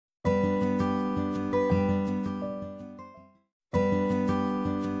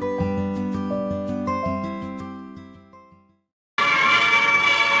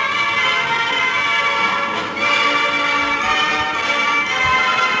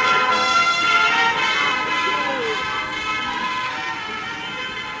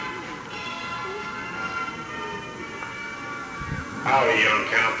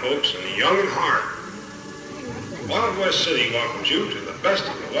cowpokes and the young at heart. Wild West City welcomes you to the best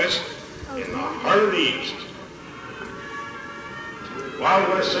of the West in the heart of the East. Wild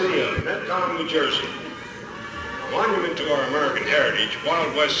West City of Metcalf, New Jersey. A monument to our American heritage,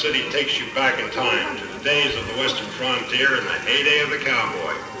 Wild West City takes you back in time to the days of the Western frontier and the heyday of the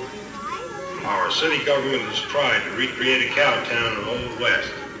cowboy. Our city government has tried to recreate a cowtown of Old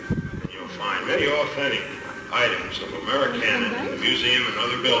West. And you'll find many authentic items of Americana in the museum and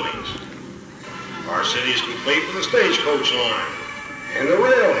other buildings. Our city is complete with a stagecoach line and a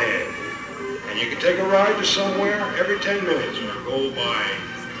railhead. And you can take a ride to somewhere every 10 minutes or go by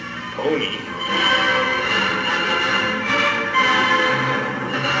pony.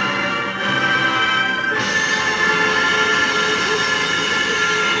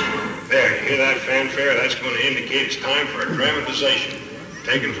 There, you hear that fanfare? That's going to indicate it's time for a dramatization,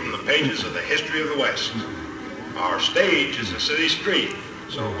 taken from the pages of the history of the West. Our stage is a city street,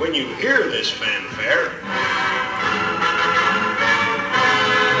 so when you hear this fanfare,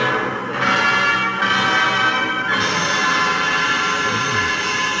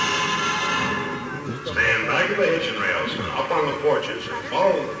 stand back of the hitching rails and up on the porches and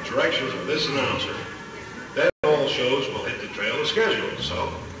follow the directions of this announcer. Then all shows will hit the trail as scheduled, so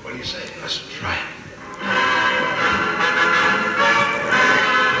what do you say? Let's try it.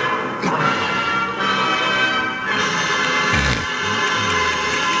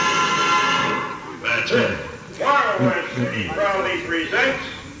 That's it. Wild West City proudly presents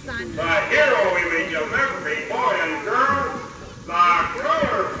the hero image of every boy and girl, the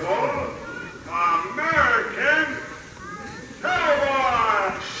colorful American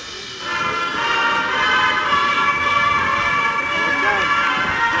cowboy.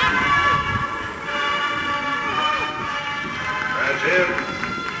 That's him.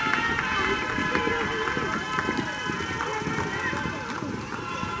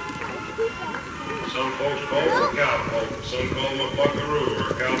 Some folks call him a cowpoke, some call him a buckaroo or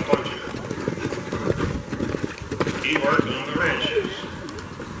a cowpuncher. He worked on the ranches,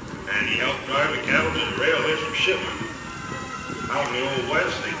 and he helped drive the cattle to the railheads for shipment. Out in the Old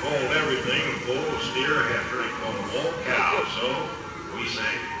West, they called everything a bull, steer, heifer. They called them all cows, so we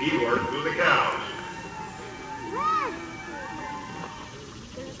say he worked with the cows.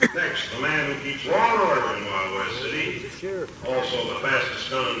 Next, the man who keeps law and order in Wild West City, also the fastest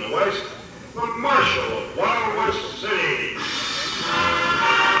gun in the West, the Marshal of Wild West City.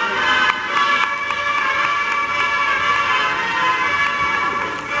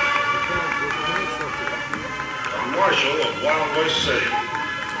 The Marshal of Wild West City.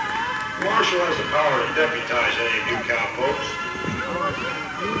 The Marshal has the power to deputize any of you cowpokes.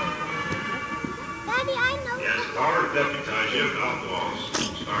 Daddy, I know. He has the power to deputize you if outlaws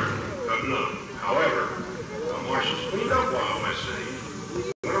start cutting up. However, the Marshal's cleaned up Wild West City.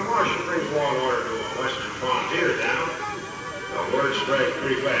 When a marshal brings law and order to a western frontier town, the word spreads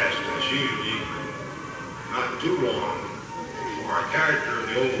pretty fast, and it's usually not too long before a character of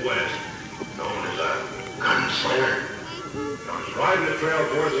the Old West, known as a gunslinger, comes riding the trail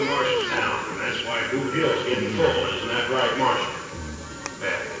towards the marshal's town, and that's why Boot Hill's getting full, isn't that right, Marshal?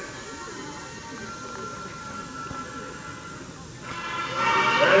 Yeah.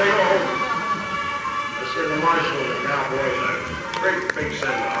 There they go. Let's give the marshal and the cowboys a great big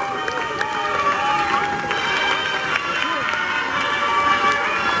send-off.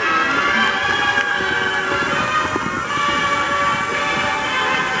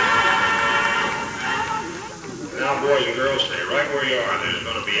 Now, boys and girls, stay right where you are. There's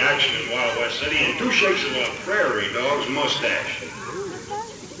going to be action in Wild West City and 2 shakes of a prairie dog's mustache.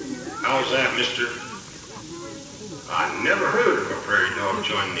 How's that, mister? I never heard of a prairie dog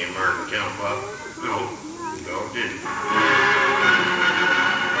joining the American Cow Club. No, didn't.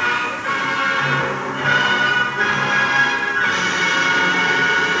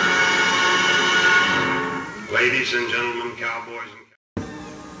 Ladies and gentlemen, cowboys and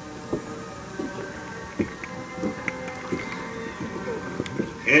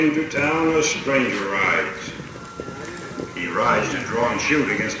into town a stranger rides. He rides to draw and shoot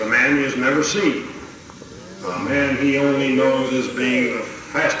against a man he has never seen. A man he only knows as being the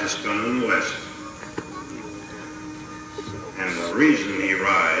fastest gun in the West. And the reason he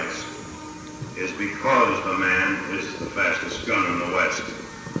rides is because the man is the fastest gun in the West.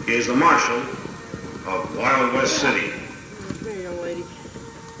 He is the Marshal of Wild West City.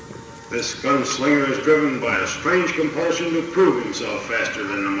 This gunslinger is driven by a strange compulsion to prove himself faster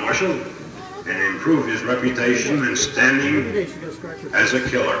than the Marshal and improve his reputation and standing as a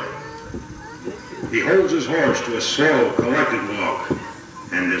killer. He holds his horse to a slow, collected walk,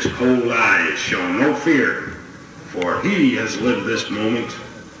 and his cold eyes show no fear, for he has lived this moment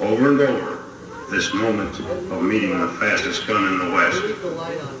Over and over, this moment of meeting the fastest gun in the West.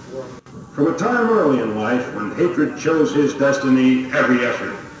 From a time early in life when hatred chose his destiny, every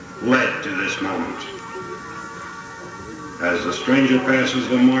effort led to this moment. As the stranger passes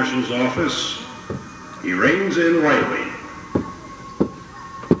the marshal's office, he reins in lightly.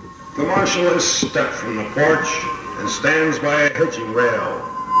 The marshal has stepped from the porch and stands by a hitching rail,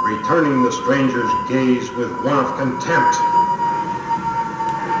 returning the stranger's gaze with one of contempt.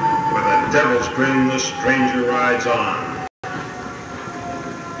 With a devil's grin, the stranger rides on.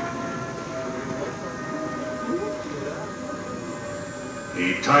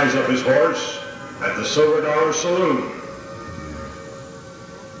 He ties up his horse at the Silver Dollar Saloon.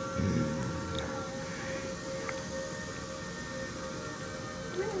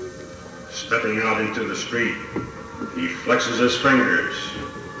 Stepping out into the street, he flexes his fingers,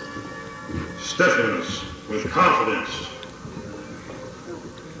 stiffens with confidence,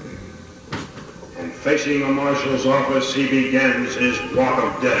 and facing the marshal's office, he begins his walk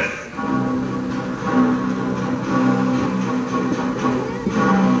of death.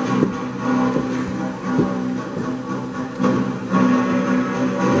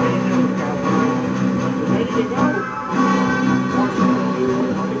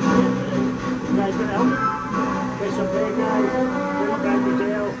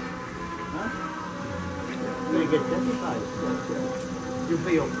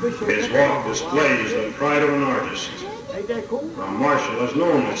 His walk displays the pride of an artist. Ain't that cool? The marshal has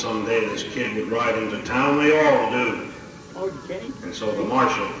known that someday this kid would ride into town. They all do. Oh, you kidding? And so the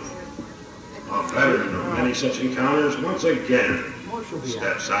marshal, a veteran of many such encounters, once again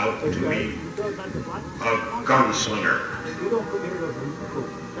steps out to meet a gunslinger. You don't put your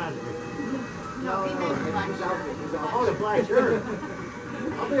oh, the black shirt.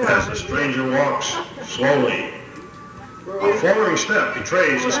 As the stranger walks slowly, a faltering step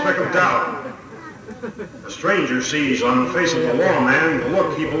betrays a speck of doubt. The stranger sees on the face of the lawman the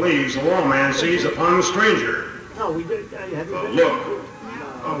look he believes the lawman sees upon the stranger. No, we did. The look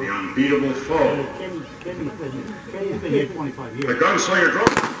of the unbeatable foe. Kenny's been here 25 years. The gunslinger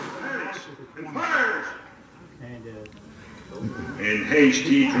drops, panics, and fires. In haste,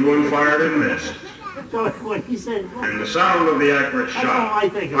 he drew and fired and missed. So what he said, And the sound of the accurate shot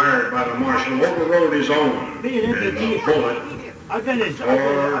fired by the marshal overrode his own, and the bullet I've been Kenny's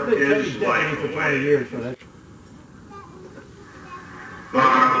deputy for 20 years, so that's... The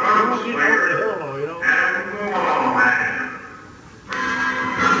gunslinger and the lawman.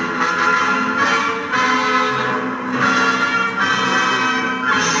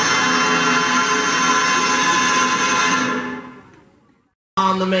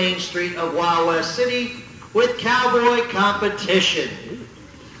 On the main street of Wild West City with cowboy competition.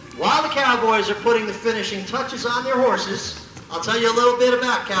 While the cowboys are putting the finishing touches on their horses, I'll tell you a little bit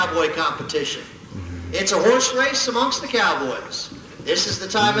about cowboy competition. It's a horse race amongst the cowboys. This is the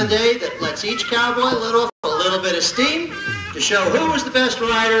time of day that lets each cowboy let off a little bit of steam to show who is the best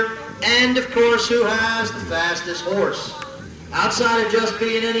rider and, of course, who has the fastest horse. Outside of just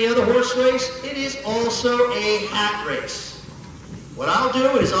being any other horse race, it is also a hat race. What I'll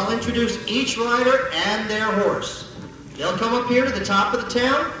do is I'll introduce each rider and their horse. They'll come up here to the top of the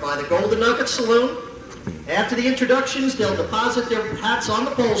town by the Golden Nugget Saloon. After the introductions, they'll deposit their hats on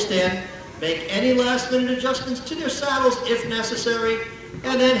the pole stand, make any last-minute adjustments to their saddles if necessary,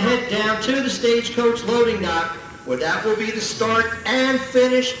 and then head down to the stagecoach loading dock, where that will be the start and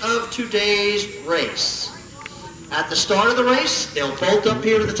finish of today's race. At the start of the race, they'll bolt up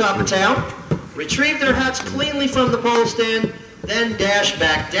here to the top of town, retrieve their hats cleanly from the pole stand, then dash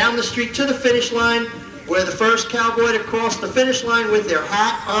back down the street to the finish line, where the first cowboy to cross the finish line with their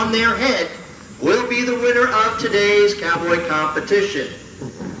hat on their head will be the winner of today's cowboy competition.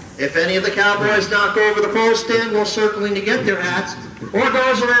 If any of the cowboys knock over the pole stand while circling to get their hats, or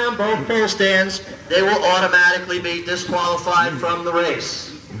goes around both pole stands, they will automatically be disqualified from the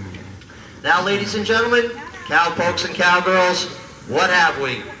race. Now, ladies and gentlemen, cowpokes and cowgirls, what have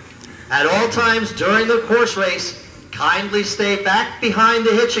we? At all times during the horse race, kindly stay back behind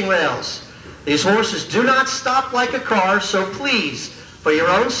the hitching rails. These horses do not stop like a car, so please, for your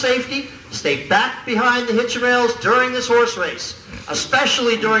own safety, stay back behind the hitching rails during this horse race,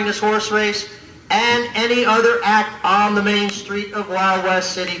 especially during this horse race and any other act on the main street of Wild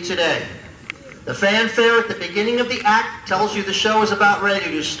West City today. The fanfare at the beginning of the act tells you the show is about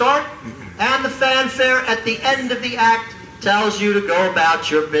ready to start, and the fanfare at the end of the act tells you to go about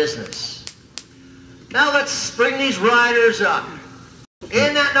your business. Now let's bring these riders up.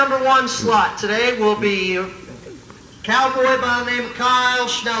 In that number 1 slot today will be a cowboy by the name of Kyle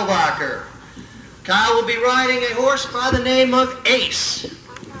Schnellbacher. Kyle will be riding a horse by the name of Ace.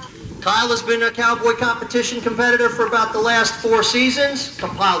 Kyle has been a cowboy competition competitor for about the last 4 seasons,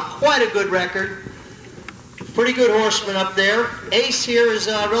 compiled quite a good record. Pretty good horseman up there. Ace here is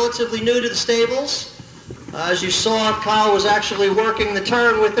relatively new to the stables. As you saw, Kyle was actually working the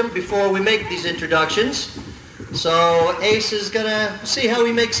turn with him before we make these introductions. So Ace is going to see how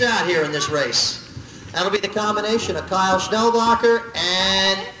he makes out here in this race. That'll be the combination of Kyle Schnellbacher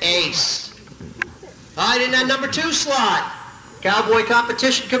and Ace. All right, in that number 2 slot, cowboy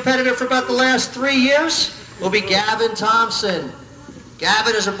competition competitor for about the last 3 years will be Gavin Thompson.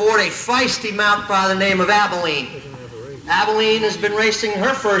 Gavin is aboard a feisty mount by the name of Abilene. Abilene has been racing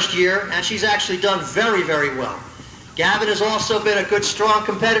her first year, and she's actually done very, very well. Gavin has also been a good, strong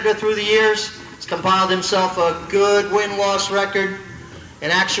competitor through the years. He's compiled himself a good win-loss record. In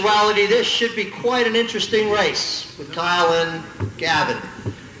actuality, this should be quite an interesting race with Kyle and Gavin.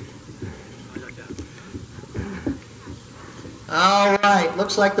 All right,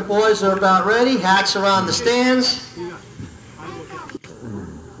 looks like the boys are about ready. Hats are on the stands.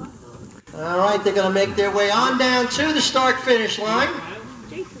 All right, they're going to make their way on down to the start-finish line.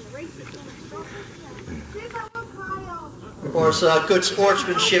 Of course, good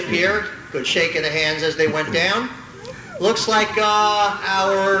sportsmanship here. Good shake of the hands as they went down. Looks like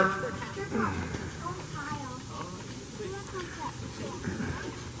our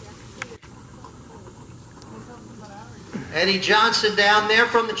Eddie Johnson down there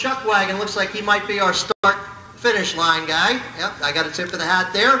from the Chuck Wagon. Looks like he might be our start-finish line guy. Yep, I got a tip of the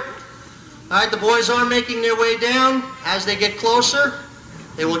hat there. All right, the boys are making their way down. As they get closer,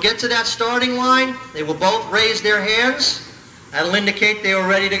 they will get to that starting line. They will both raise their hands. That'll indicate they are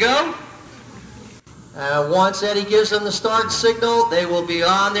ready to go. Once Eddie gives them the start signal, they will be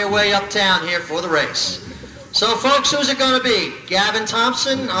on their way uptown here for the race. So, folks, who's it going to be? Gavin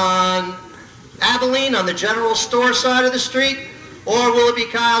Thompson on Abilene on the general store side of the street, or will it be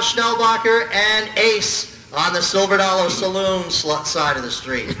Kyle Schnellbacher and Ace on the Silver Dollar Saloon side of the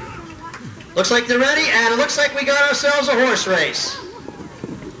street? Looks like they're ready, and it looks like we got ourselves a horse race.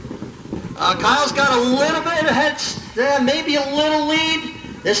 Kyle's got a little bit ahead, maybe a little lead.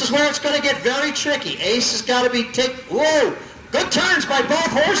 This is where it's going to get very tricky. Ace has got to be whoa! Good turns by both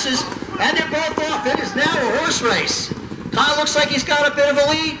horses, and they're both off. It is now a horse race. Kyle looks like he's got a bit of a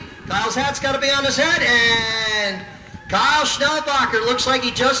lead. Kyle's hat's got to be on his head, and Kyle Schnellbacher looks like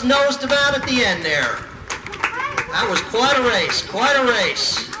he just nosed him out at the end there. That was quite a race, quite a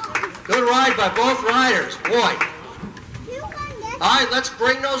race. Good ride by both riders, boy. All right, let's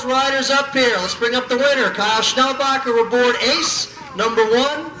bring those riders up here. Let's bring up the winner. Kyle Schnellbacher aboard Ace, number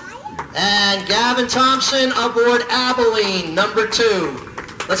 1, and Gavin Thompson aboard Abilene, number 2.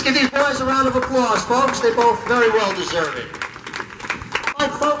 Let's give these boys a round of applause, folks. They both very well deserve it. All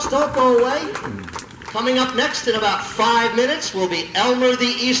right, folks, don't go away. Coming up next in about 5 minutes will be Elmer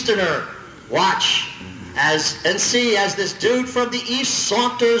the Easterner. Watch and see as this dude from the East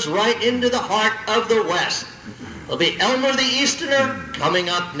saunters right into the heart of the West. It'll be Elmer the Easterner coming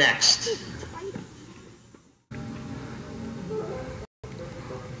up next.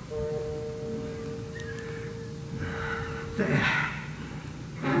 There.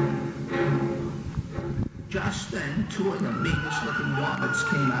 Just then, 2 of the meanest looking wobbits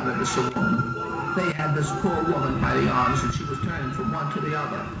came out of the saloon. They had this poor woman by the arms, and she was turning from one to the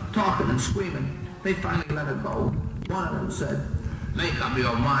other, talking and screaming. They finally let her go. One of them said, "Make up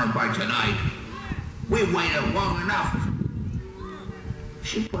your mind by tonight. We waited long enough."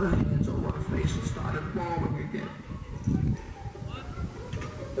 She put her hands over her face and started bawling again.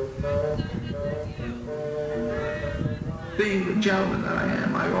 Being the gentleman that I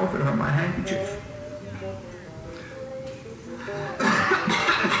am, I offered her my handkerchief.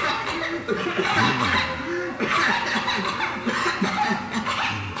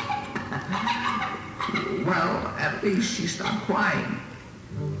 Well, at least she stopped crying.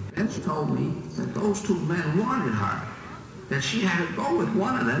 Then she told me that those 2 men wanted her, that she had to go with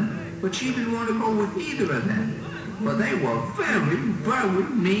one of them, but she didn't want to go with either of them. But they were very, very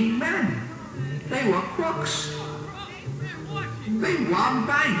mean men. They were crooks. They robbed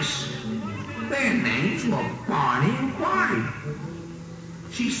banks. Their names were Barney and Clyde.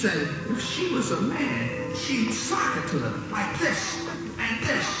 She said if she was a man, she'd sock it to them like this, and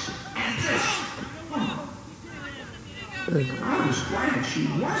this, and this. Oh. I was glad she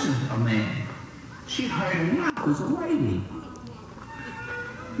wasn't a man. She hired me out as a lady.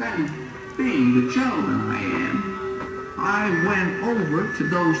 Then, being the gentleman I am, I went over to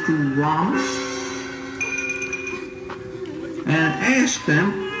those 2 robbers and asked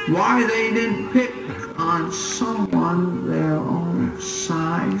them why they didn't pick on someone their own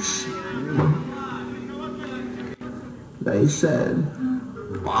size. They said,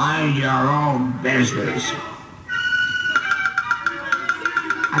 Mind your own business.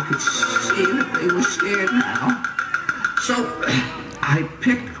 I could see that they were scared now. So I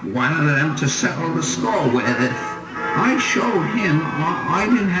picked one of them to settle the score with. I showed him I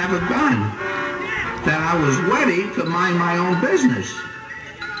didn't have a gun, that I was ready to mind my own business.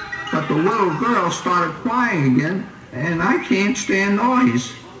 But the little girl started crying again, and I can't stand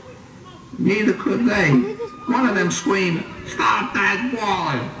noise. Neither could they. One of them screamed, "Stop that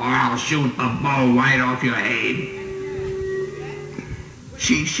bawling, or I'll shoot the bow right off your head."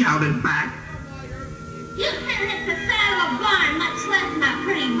 She shouted back, "You can't hit the saddle barn, much less my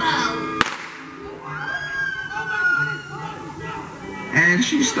pretty bow." and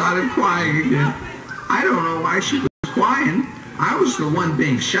she started crying again. I don't know why she was crying. I was the one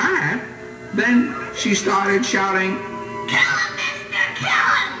being shot at. Then she started shouting, "Kill him, mister! Kill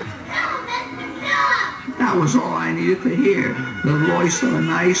him! Kill him, mister! Kill him!" That was all I needed to hear. The voice of a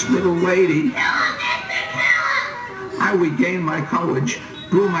nice little lady. "Kill him, mister! Kill him!" I regained my courage,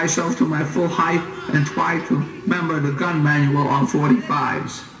 drew myself to my full height, and tried to remember the gun manual on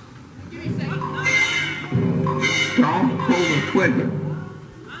 45s. Don't pull the trigger.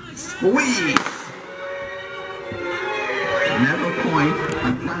 Squeeze! Never point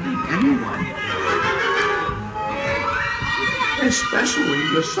a gun at anyone, especially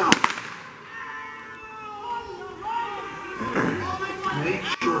yourself. Make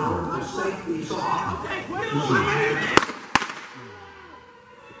sure the safety's off.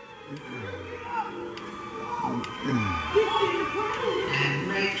 And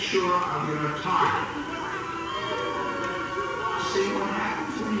make sure of your target. See what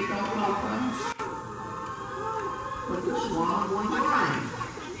happens when you don't know guns? But this one blind.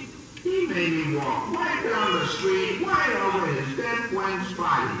 He made me walk right down the street, right over his dead friend's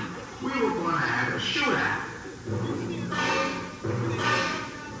body. We were going to have a shootout.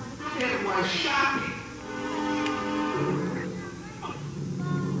 It was shocking.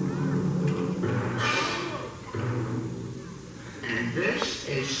 And this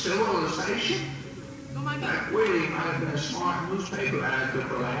is civilization? That really might have been a smart newspaper editor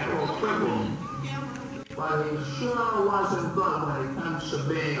for the Herald Tribune. But he sure wasn't good when it comes to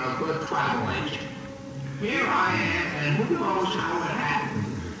being a good travel agent. Here I am, and who knows how it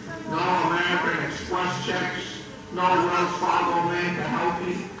happened? No American Express checks, no Wells Fargo man to help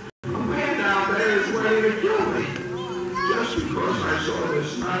me. A man down there is ready to kill me, just because I saw this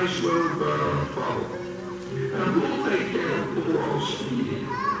nice little girl in trouble. And who'll take care of poor old Speedy?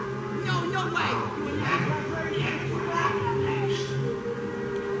 No way! I'll never forget what happened next.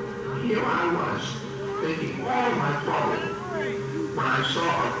 Here I was, thinking all my trouble, when I saw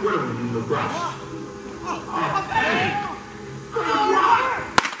a quiver in the brush. A penny! Good luck!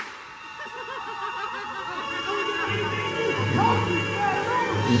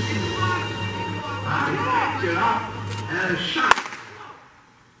 I picked it up and shot.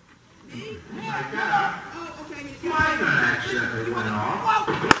 As I got up, my gun accidentally went off,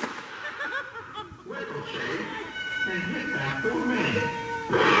 ricocheted, and hit that poor man.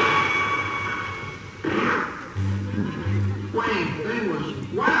 Wayne thing was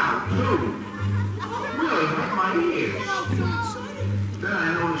loud, too. Really hurt my ears. Then I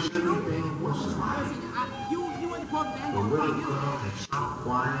noticed everything was fine. The little girl had stopped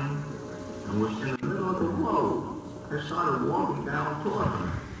crying and was in the middle of the road. I started walking down toward her.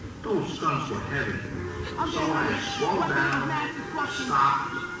 Those stunts were heavy. So I slowed down,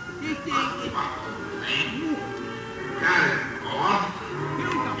 stopped, got it off,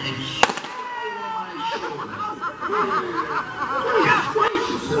 and shot over my shoulder.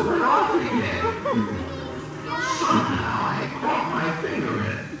 It went off again. Somehow I caught my finger in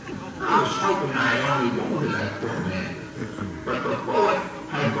it. I was hoping I only wounded that poor man, but the bullet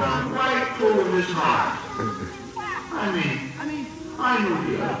had gone right through his heart. I knew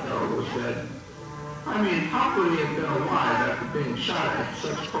the other fellow was dead. How could he have been alive after being shot at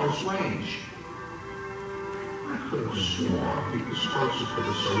such close range? I could have sworn he was closer to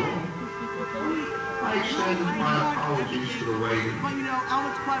the saloon. I extended my apologies to the waiter,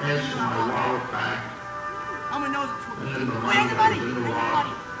 asked for my wallet back, and then the money that was in the wallet,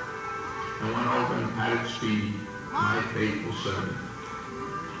 and went over and patted Speedy, my faithful servant.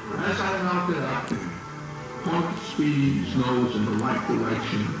 As I knocked it up, pointed Speedy's nose in the right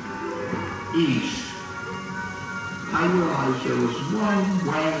direction, east, I realized there was one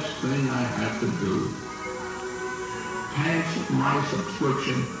last thing I had to do. Cancel my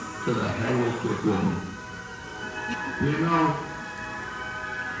subscription to the Herald Tribune. You know,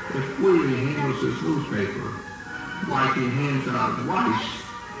 if Willie handles his newspaper like he hands out advice,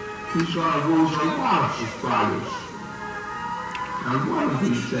 he's going to lose a lot of subscribers. And one of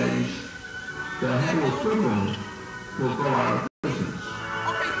these days, the whole criminal will go out of business.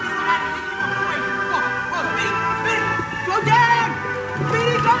 Okay, Speedy, wait. Whoa, Speedy, slow down!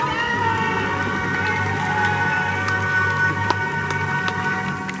 Speedy, slow down!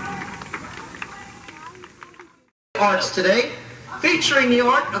 Arts today, featuring the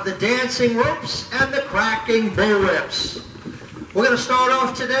art of the dancing ropes and the cracking bull whips. We're going to start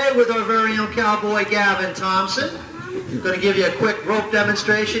off today with our very own cowboy Gavin Thompson. He's going to give you a quick rope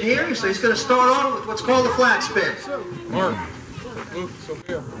demonstration here. So he's going to start on with what's called the flat spin. Mark, Luke,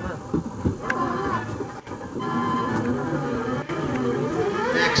 Sophia,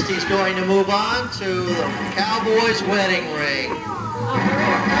 Next he's going to move on to the cowboy's wedding ring.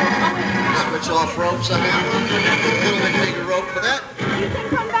 Switch off ropes on that one. A little bit bigger rope for that. You can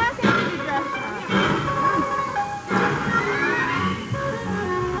come back and be dressed up.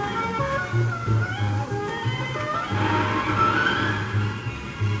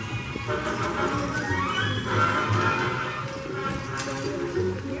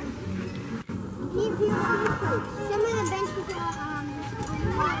 Some of the benches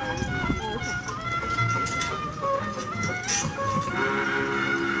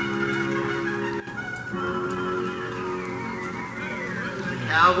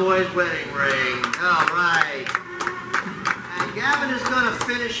Cowboy's wedding ring. All right. And Gavin is going to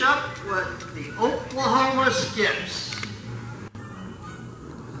finish up with the Oklahoma skips.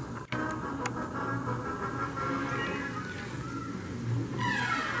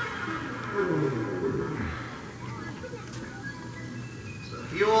 So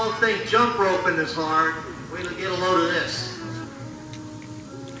if you all think jump roping is hard, wait till you get a load of this.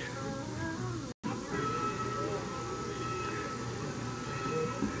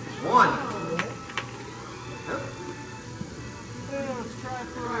 One. let's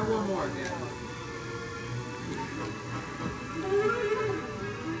try one more. Yeah.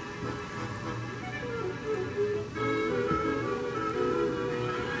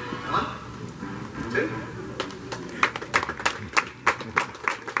 One, two.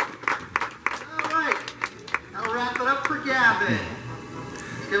 All right. That'll wrap it up for Gavin.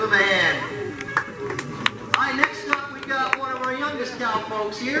 Let's give him a hand. All right, next up we got one of our youngest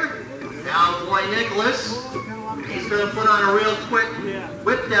cowpokes here, Cowboy Nicholas. He's going to put on a real quick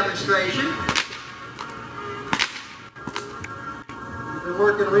whip demonstration. He's been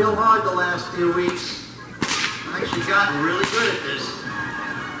working real hard the last few weeks. Actually gotten really good at this.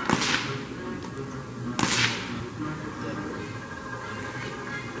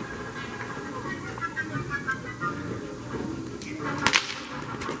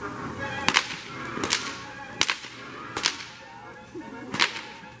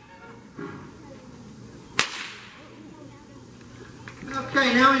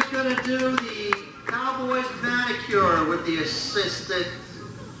 Okay, now he's going to do the Cowboy's manicure with the assistant.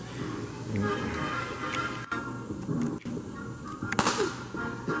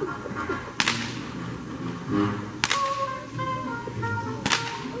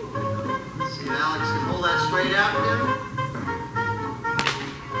 See if Alex can hold that straight out there.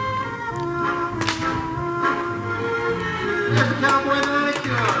 There's the Cowboy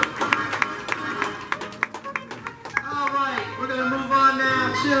manicure. We're going to move on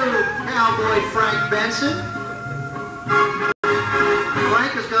now to Cowboy Frank Benson.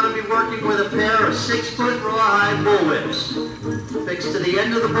 Frank is going to be working with a pair of 6-foot rawhide bullwhips. Fixed to the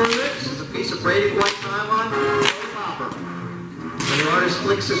end of the bullwhips is a piece of braided white nylon copper. When the artist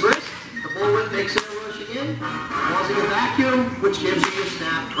flicks his wrist, the bullwhip makes air rushing in, causing a vacuum, which gives you a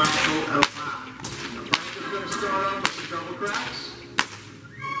snap, crackle, and pop. Now Frank is going to start off with the double cracks.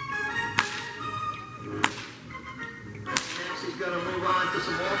 He's going to move on to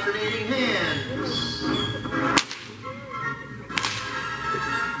some alternating hands.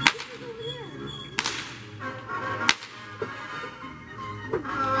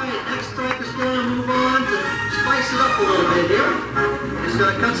 Alright, next Frank is going to move on to spice it up a little bit here. He's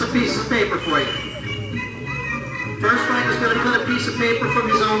going to cut some pieces of paper for you. First, Frank is going to cut a piece of paper from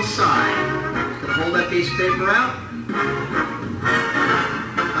his own side. He's going to hold that piece of paper out.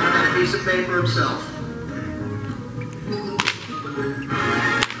 Cut that piece of paper himself.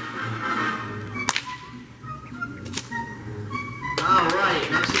 Alright,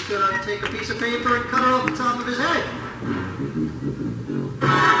 next he's going to take a piece of paper and cut it off the top of his head.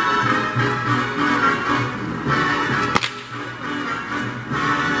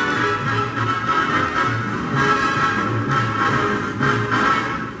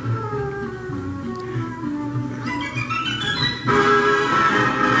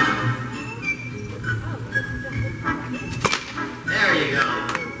 There you go.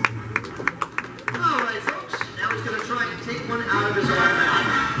 Alright folks, now he's going to try and take one out of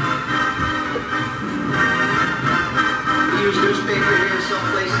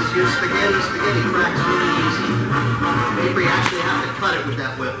spaghetti cracks really easy. Paper, you actually have to cut it with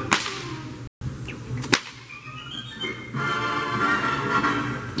that whip.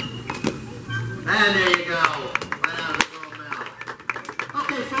 And there you go. Right out of the girl's mouth.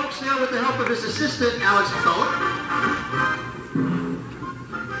 Okay, folks, now with the help of his assistant, Alex McCullough,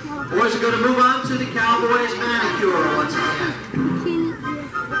 boys are going to move on to the Cowboys manicure once again.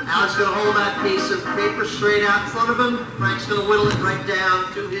 Alex is going to hold that piece of paper straight out in front of him. Frank's going to whittle it right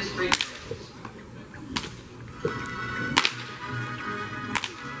down to his fingertips.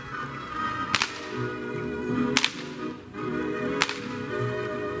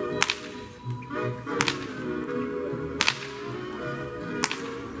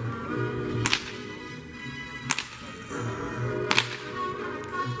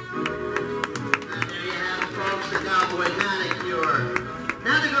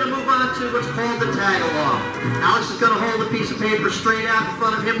 What's called the tag-along. Alex is going to hold a piece of paper straight out in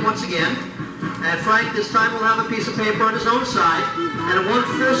front of him once again. And Frank this time will have a piece of paper on his own side. And in one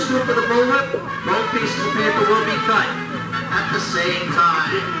full swoop of the bullwhip, both pieces of paper will be cut at the same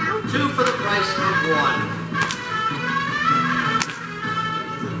time. 2 for the price of 1.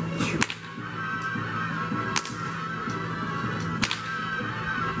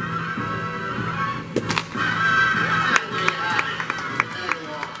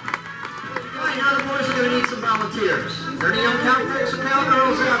 Volunteers. 30 young cowboys and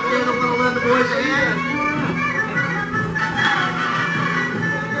cowgirls out there that want to lend the boys a hand.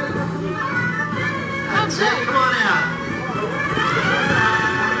 That's it. Come on out.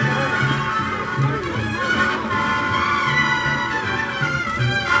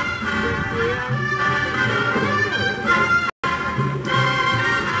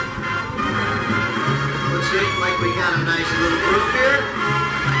 Looks like we got a nice little group here.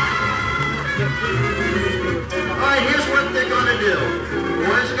 Alright, here's what they're going to do. The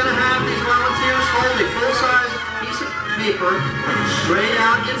boys are going to have these volunteers hold a full-size piece of paper straight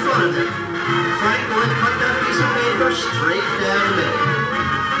out in front of them. Frank will then cut that piece of paper straight down the middle.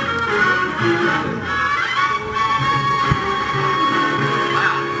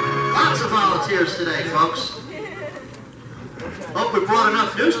 Wow, lots of volunteers today, folks. Hope we brought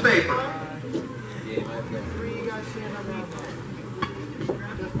enough newspaper.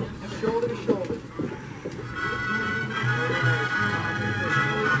 Shoulder to shoulder.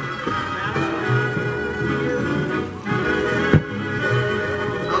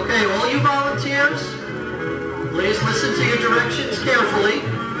 Okay, all you volunteers, please listen to your directions carefully.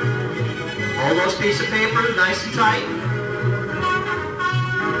 Hold those pieces of paper nice and tight.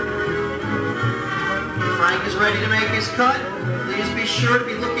 Frank is ready to make his cut. Please be sure to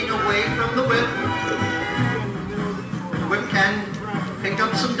be looking away from the whip. The whip can pick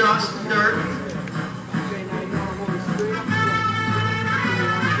up some dust and dirt.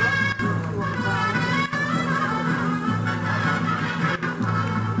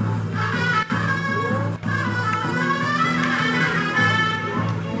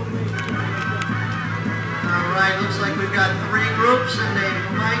 Alright, looks like we've got 3 groups and they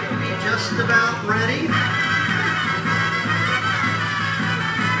might be just about ready.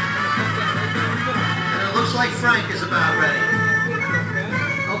 And it looks like Frank is about ready.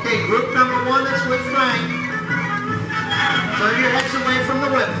 Okay, group number 1 that's with Frank. Turn your heads away from the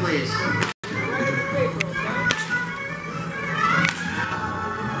whip, please.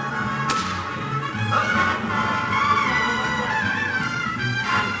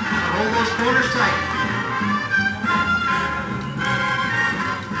 Hold those corners tight.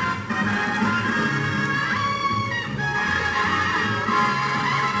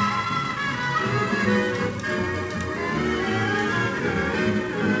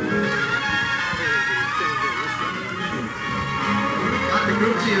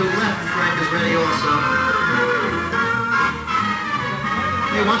 Group to your left, Frank is ready also.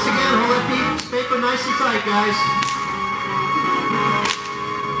 Okay, once again, hold that piece of paper nice and tight, guys.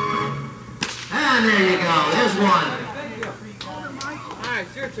 And there you go, there's 1. Alright,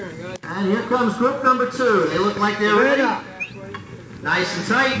 it's your turn, guys. And here comes group number 2. They look like they're ready. Nice and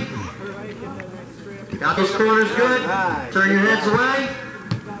tight. Got those corners good. Turn your heads away.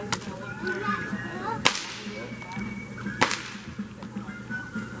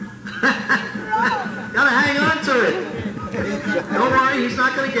 Gotta hang on to it. Don't worry, he's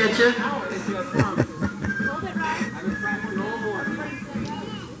not gonna get you.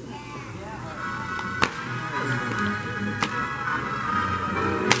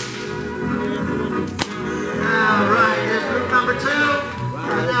 Alright, here's group number 2.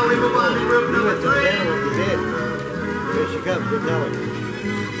 And now we move on to group number 3. Here she comes, go tell her.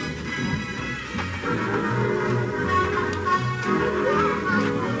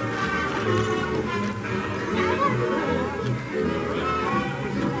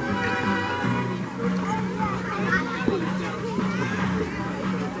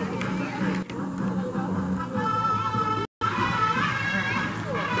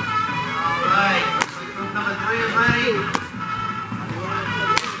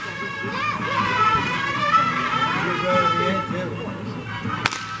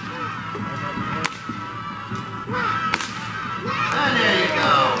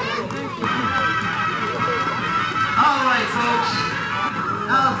 folks.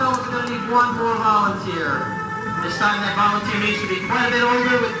 Now the fellas are going to need one more volunteer. This time that volunteer needs to be quite a bit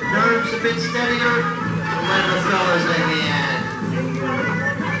older, with nerves a bit steadier, and lend the fellas a hand.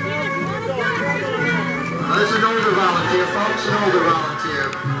 This is an older volunteer, folks, an older volunteer.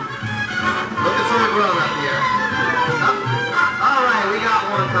 Looking for a grown-up here. All right, we got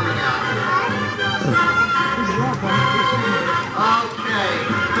one coming out. Okay,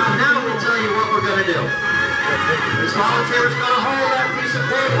 now we'll tell you what we're going to do. This volunteer is going to hold that piece of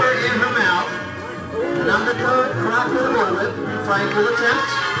paper in her mouth, and on the crack of the bullet, Frank will attempt,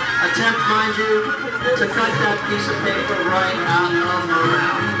 mind you, to cut that piece of paper right out of her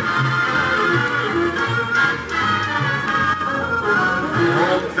mouth.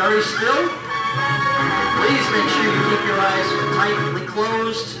 Hold very still. Please make sure you keep your eyes tightly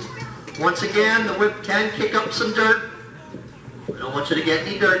closed. Once again, the whip can kick up some dirt. I don't want you to get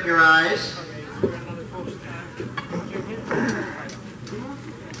any dirt in your eyes.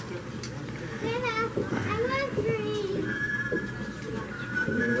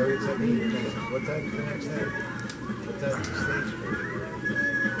 What time is the next day? What time is the stagecoach?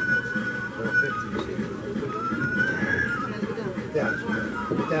 12:50. Yeah, that's what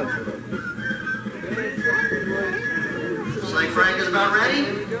Looks like Frank is about ready.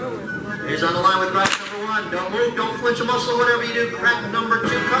 He's on the line with crack number 1. Don't move, don't flinch a muscle, whatever you do. Crack number 2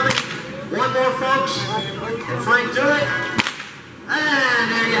 coming. One more, folks. Can Frank do it?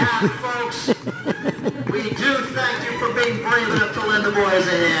 And there you have it, folks. We do thank you for being brave enough to lend the boys a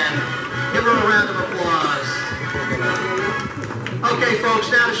hand. Give her a round of applause. Okay,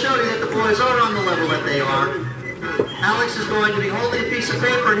 folks, now to show you that the boys are on the level that they are, Alex is going to be holding a piece of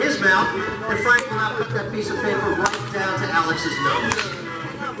paper in his mouth, and Frank will now put that piece of paper right down to Alex's nose.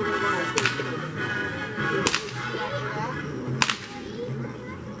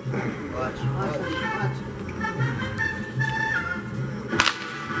 Watch.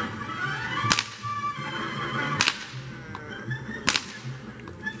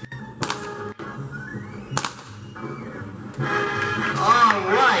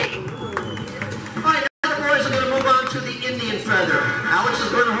 Alex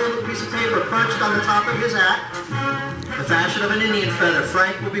is going to hold a piece of paper perched on the top of his hat, the fashion of an Indian feather.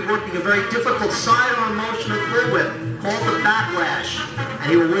 Frank will be working a very difficult sidearm motion of bullwhip called the backlash,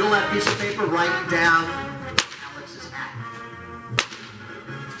 and he will whittle that piece of paper right down Alex's hat.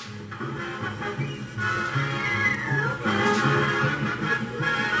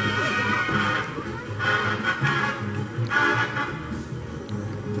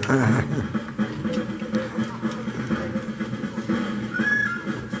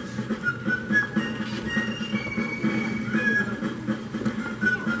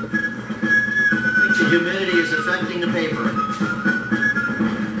 Humidity is affecting the paper.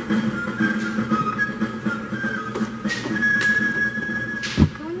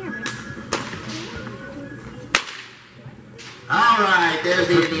 All right, there's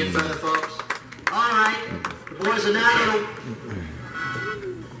the Indian feather, folks. All right, the boys are now going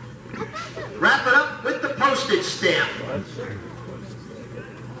to wrap it up with the postage stamp.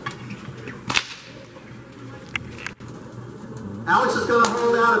 Alex is going to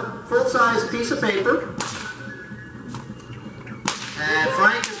hold out a full-size piece of paper, and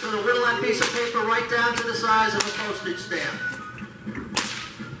Frank is going to whittle that piece of paper right down to the size of a postage stamp.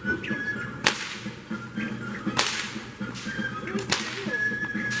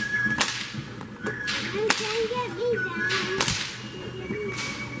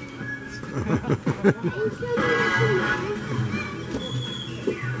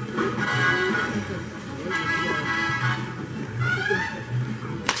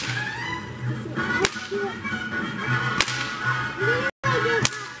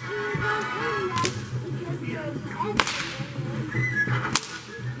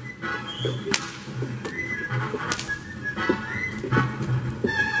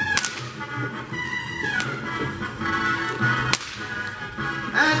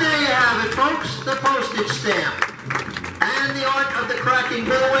 The postage stamp and the art of the cracking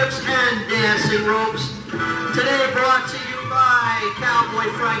bullwhips and dancing ropes. Today brought to you by Cowboy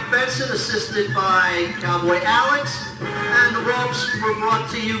Frank Benson, assisted by Cowboy Alex, and the ropes were brought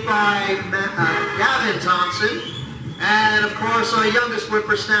to you by Gavin Thompson, and of course our youngest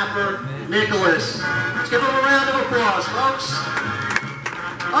whippersnapper, Nicholas. Let's give him a round of applause, folks.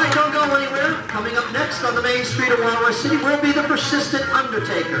 All right, don't go anywhere. Coming up next on the main street of Wild West City will be the Persistent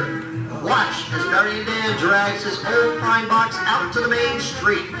Undertaker. Watch as Barry and Dan drags his old pine box out to the main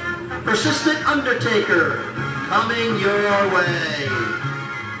street. Persistent Undertaker, coming your way.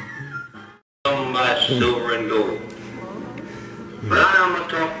 Come by silver and gold. But I'm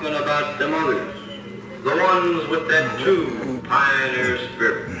talking about the mothers. the ones with that true pioneer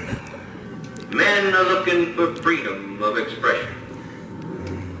spirit. Men are looking for freedom of expression.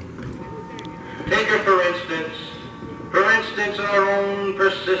 Take her for instance, our own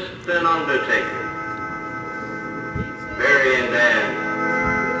persistent undertaker, Barry and Dan.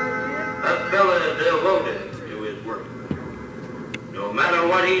 That fella is devoted to his work. No matter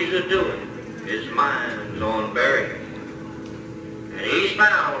what he's a-doing, his mind's on Barry. And he's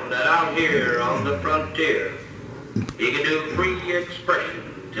found that out here on the frontier, he can do free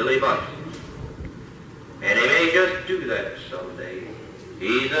expression till he busts. And he may just do that someday.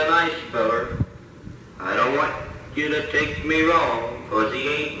 He's a nice feller. I don't want you to take me wrong, 'cause he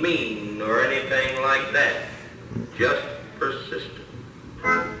ain't mean or anything like that. Just persistent.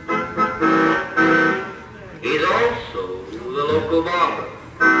 He's also the local barber.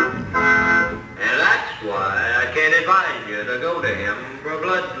 And that's why I can't advise you to go to him for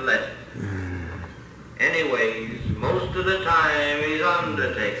bloodletting. Anyways, most of the time he's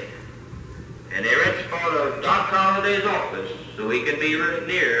undertaking. And he rents part of Doc Holliday's office so he can be right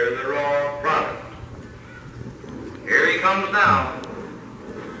near the raw product. Here he comes now,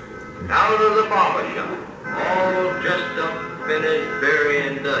 out of the barber shop, all dressed up in his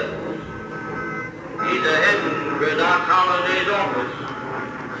burying duds. He's a-heading for Doc Holliday's office.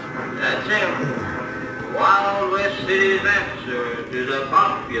 That's him, Wild West City's answer to the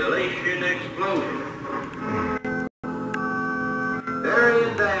population explosion. Barry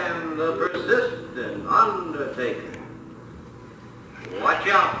and Dan, the persistent undertaker. Watch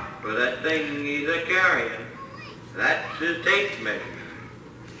out for that thing he's a-carrying. That's his tape measure.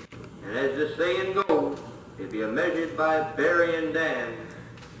 And as the saying goes, if you're measured by Barry and Dan,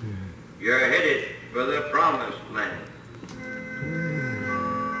 you're headed for the promised land.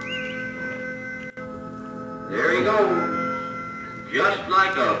 There he goes, just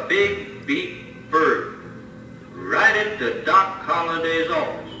like a big beat bird, right into Doc Holliday's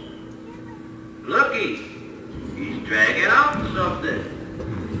office. Looky, he's dragging out something.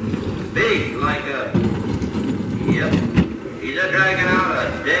 Big like a... Yep, he's a-dragging out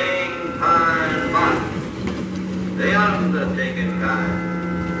a dang pine box. The undertaking kind.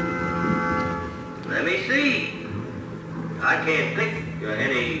 Let me see. I can't think of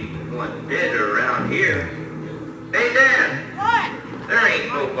anyone dead around here. Hey, Dan. What? There ain't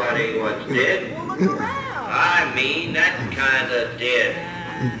nobody what's dead. Well, look around. I mean that kind of dead.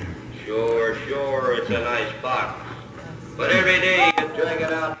 Sure, it's a nice box. But every day you drag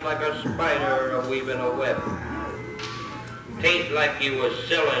it out like a spider a-weaving a web. Tain't like you was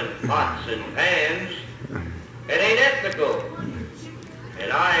selling pots and pans. It ain't ethical.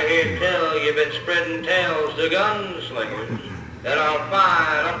 And I hear tell you've been spreading tales to gunslingers that our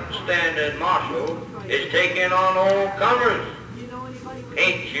fine, upstanding marshal is taking on all comers.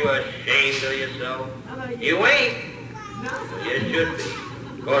 Ain't you ashamed of yourself? You ain't. You should be.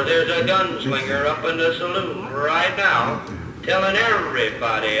 'Cause there's a gunslinger up in the saloon right now telling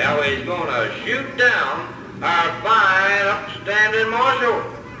everybody how he's gonna shoot down our fine, upstanding marshal.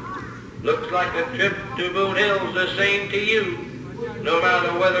 Looks like the trip to Boot Hill's the same to you, no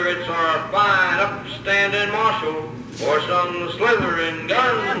matter whether it's our fine, upstanding marshal or some slithering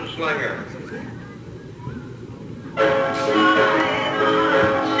gunslinger.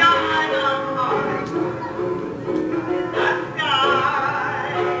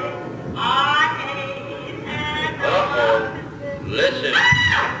 Uh-oh. Listen,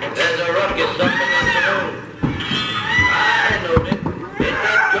 there's a ruckus up in the saloon. I know it. It's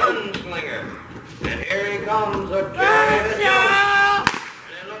that gunslinger. And here he comes a-carrying a gun.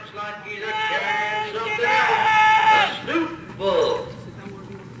 And it looks like he's a-carrying something else. A snoot bull.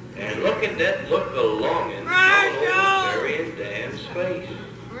 And look at that look of longing on old Barry and Dan's face.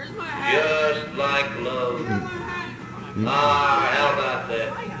 Just like love. Ah, how about that?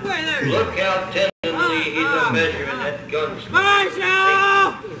 Look how tenderly he's a-measuring that gunslinger.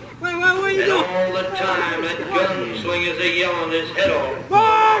 What are you And doing? all the time that gunslinger's a-yelling his head off.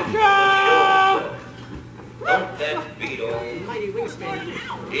 Marshal! Don't that beat off?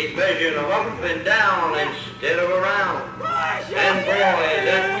 He's measuring them up and down instead of around. And boy,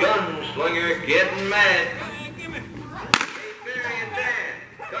 that gunslinger getting mad. Hey, Barry and Dan,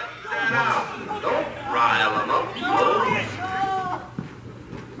 cut that out. Don't rile them up so.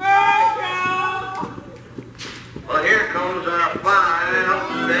 Well, here comes our fine,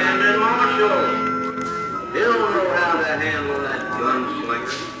 upstanding marshal. He'll know how to handle that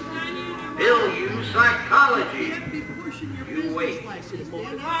gunslinger. He'll use psychology. You wait. There,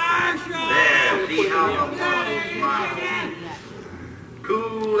 see how the marshal smiles.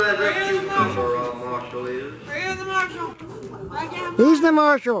 Cool as a cucumber, our marshal is. Where's the marshal? Who's the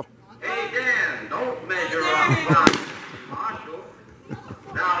marshal? Hey, Dan, Don't measure up, Marshal.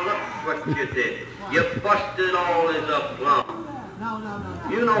 Now look what you did. You busted all his aplomb.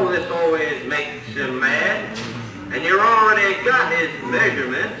 You know this always makes him mad, and you already got his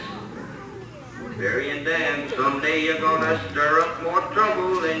measurements. Barry and Dan, someday you're gonna stir up more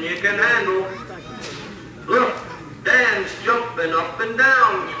trouble than you can handle. Look, Dan's jumping up and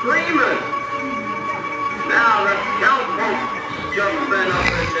down, screaming. Now the cowpoke's jumping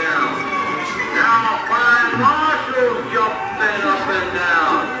up and down. Now fine Marshall's jumping up and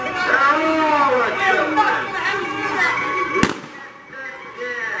down. They're all jumping.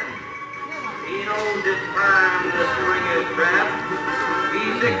 He knows it's time to swing his trap.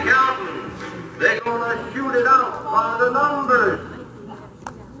 He's a counting. They're gonna shoot it out by the numbers.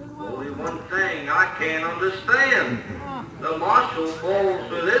 Only one thing I can't understand. The marshal falls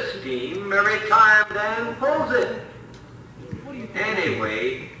for this scheme every time Dan pulls it.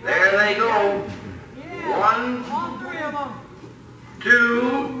 Anyway, there they go. 1,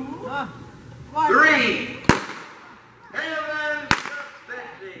 2, 3. Heavens to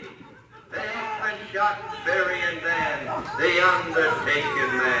Betsy! They up and shot Barry and Dan, the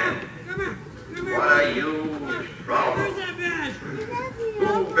Undertaking Man. What a huge problem.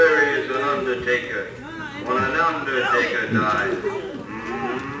 Who buries an undertaker when an undertaker dies?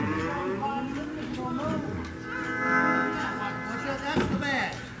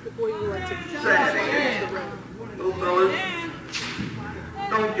 Sad again. Little fellas,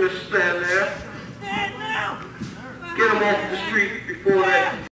 don't just stand there. Get him off the street before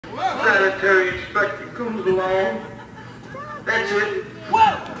that sanitary inspector comes along. That's it.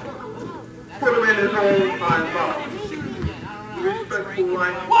 Put him in his own fine box. Respectful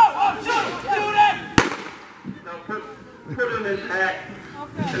line. Now put in his hat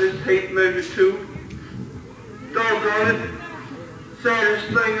and his tape measure too. Doggone it. Saddest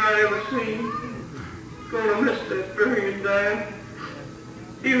thing I ever seen. Gonna miss that Barry and Dan.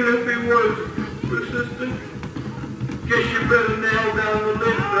 Even if he was persistent. Guess you better nail down the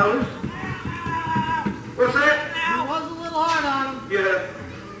lid, fellas. What's that? It was a little hard on him. Yeah.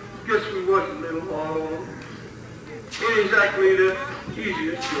 Guess we was a little hard on him. Ain't exactly the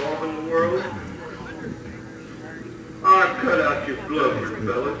easiest job in the world. I'll cut out your blubber,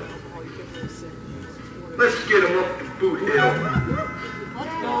 fellas. Let's get him up to Boot Hill.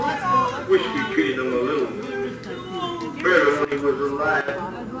 Let's go. Wish we treated him a little better when he was alive.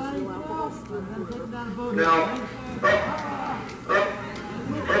 Now, up.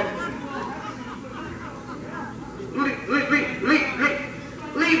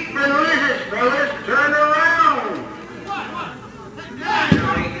 Leap and lizards, fellas, turn around.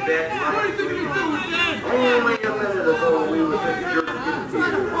 Now ain't that right? Only a minute ago we was in jerking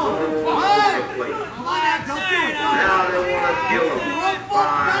here all over the place. Now they want to kill him.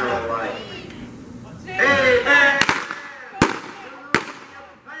 Fine, all right. Hey, man!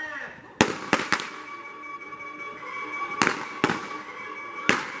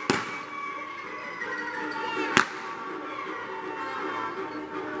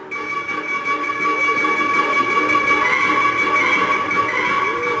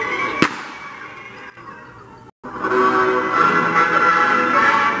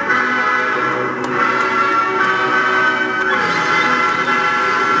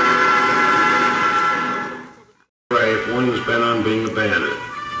 One's bent on being a bandit.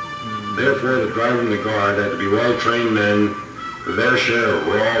 Therefore, the driver and the guard had to be well-trained men with their share of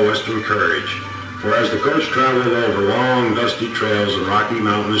raw Western courage. For as the coach traveled over long, dusty trails and rocky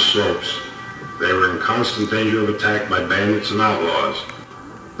mountainous slopes, they were in constant danger of attack by bandits and outlaws.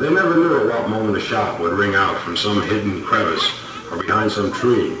 They never knew at what moment a shot would ring out from some hidden crevice or behind some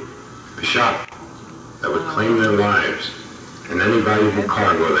tree. A shot that would claim their lives and any valuable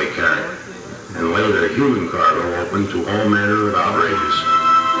cargo they carried, and lay their human cargo open to all manner of outrages.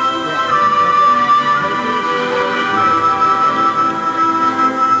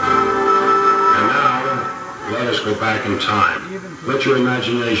 And now, let us go back in time. Let your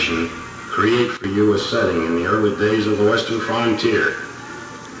imagination create for you a setting in the early days of the Western frontier.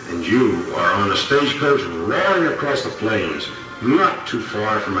 And you are on a stagecoach roaring across the plains, not too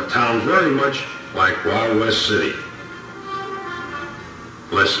far from a town very much like Wild West City.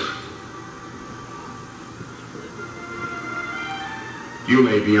 Listen. You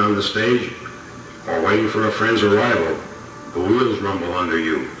may be on the stage, or waiting for a friend's arrival. The wheels rumble under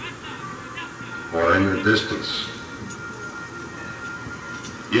you, or in the distance.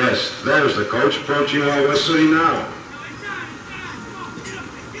 Yes, there's the coach approaching Wild West City now.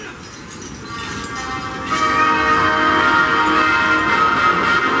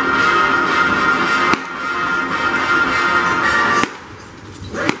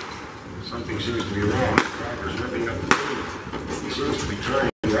 Something seems to be wrong. The driver's ripping up the road. He seems to be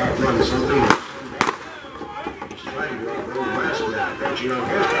trying to outrun something. He's trying to outrun the last man approaching on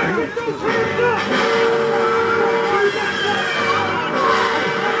horseback.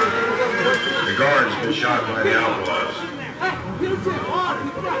 The guard has been shot by the outlaws.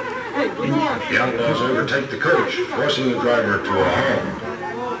 The outlaws overtake the coach, forcing the driver to a halt.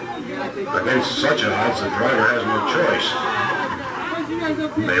 Against such odds, the driver has no choice.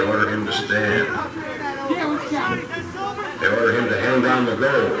 They order him to stand. They order him to hand down the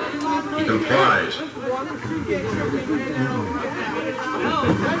gold. He complies.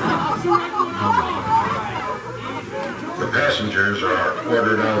 The passengers are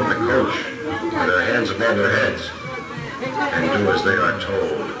ordered out of the coach with their hands above their heads and do as they are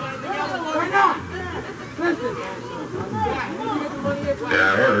told. They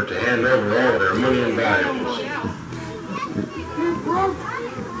are ordered to hand over all their money and valuables.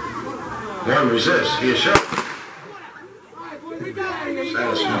 One resists. He is shot.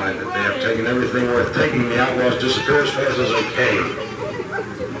 Satisfied that they have taken everything worth taking, the outlaws disappear as fast as they came.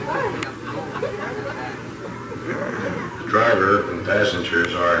 The driver and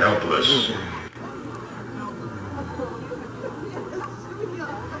passengers are helpless.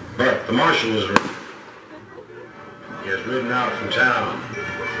 But the marshal is ready. He has ridden out from town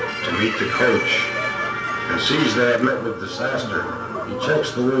to meet the coach and sees they have met with disaster. He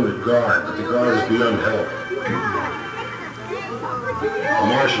checks the wounded guard, but the guard is beyond help. The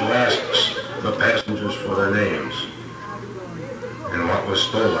marshal asks the passengers for their names and what was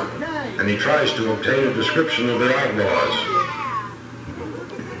stolen, and he tries to obtain a description of the outlaws.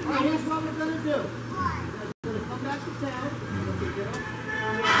 Here's what we're going to do. We're going to come back to town.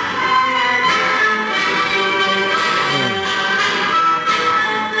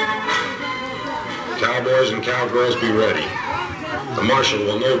 Cowboys and cowgirls, be ready. The marshal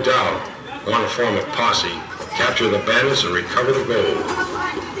will no doubt want to form a posse, capture the bandits, and recover the gold.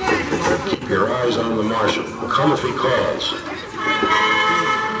 Keep your eyes on the marshal. Come if he calls. We're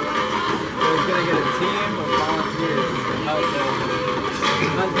going to get a team of volunteers to help them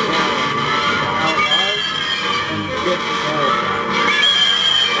hunt down outlaws and get the gold.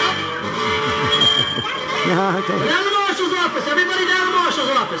 Down the marshal's office. Everybody down the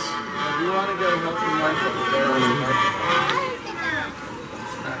marshal's office. If you want to go help the marshal,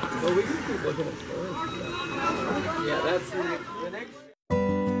 well, we can keep looking at stories. Yeah, that's the next.